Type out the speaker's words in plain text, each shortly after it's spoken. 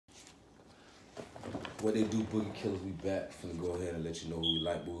What they do, Boogie Killers, we back. Finna go ahead and let you know who we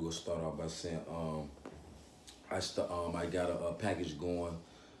like, but we're gonna start off by saying I got a package going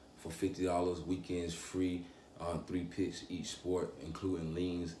for $50, weekends free, 3 picks each sport, including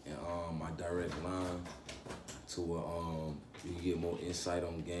leans, and my direct line to you can get more insight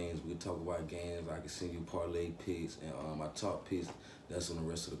on games. We can talk about games. I can send you parlay picks and my top picks that's on the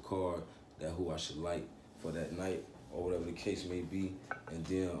rest of the card, that who I should like for that night or whatever the case may be. And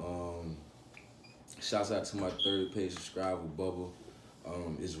then shouts out to my 3rd page subscriber, Bubba.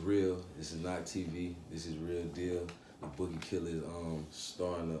 It's real. This is not TV. This is real deal. The BookieKiller is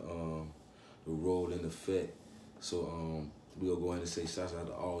starting the role in effect. So we'll go ahead and say shouts out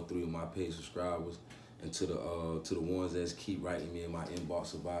to all 3 of my page subscribers, and to the ones that keep writing me in my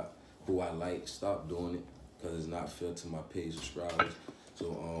inbox about who I like. Stop doing it, because it's not fair to my page subscribers.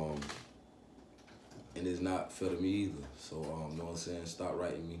 So and it's not fair to me either. So you know what I'm saying? Stop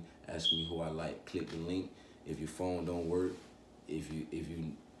writing me, ask me who I like. Click the link. If your phone don't work, if you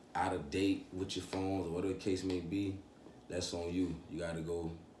out of date with your phones or whatever the case may be, that's on you. You gotta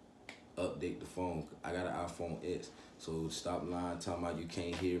go update the phone. I got an iPhone X, so stop lying, talking about you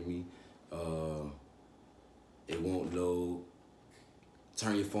can't hear me. It won't load.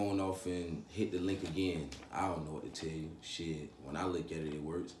 Turn your phone off and hit the link again. I don't know what to tell you. Shit, when I look at it, it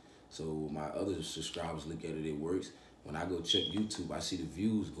works. So my other subscribers look at it, it works. When I go check YouTube, I see the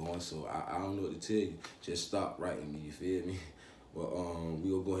views going, so I don't know what to tell you. Just stop writing me, you feel me? But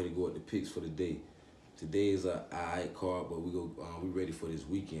we'll go ahead and go at the picks for the day. Today is a alright card, but we ready for this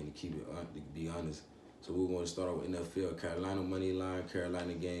weekend, to be honest. So we're going to start out with NFL. Carolina money line,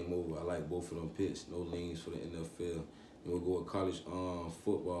 Carolina game over. I like both of them picks. No leans for the NFL. And we'll go with college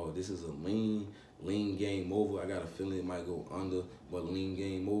football. This is a lean game over. I got a feeling it might go under, but lean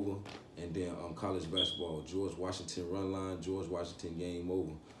game over. And then college basketball, George Washington run line, George Washington game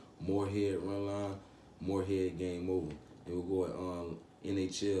over. Moorhead run line, Moorhead game over. And we'll go at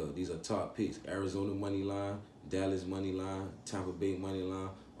NHL. These are top picks. Arizona money line, Dallas money line, Tampa Bay money line,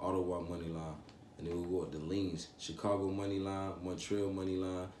 Ottawa money line. And then we'll go with the leans. Chicago money line, Montreal money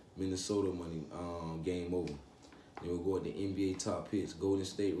line, Minnesota money game over. Then we'll go with the NBA top picks. Golden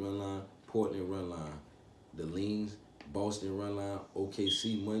State run line, Portland run line. The leans, Boston run line,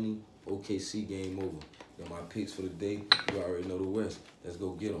 OKC money, OKC game over. They're my picks for the day. You already know the West. Let's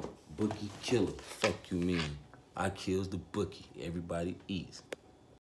go get them. BookieKiller. Fuck you mean. I kills the bookie. Everybody eats.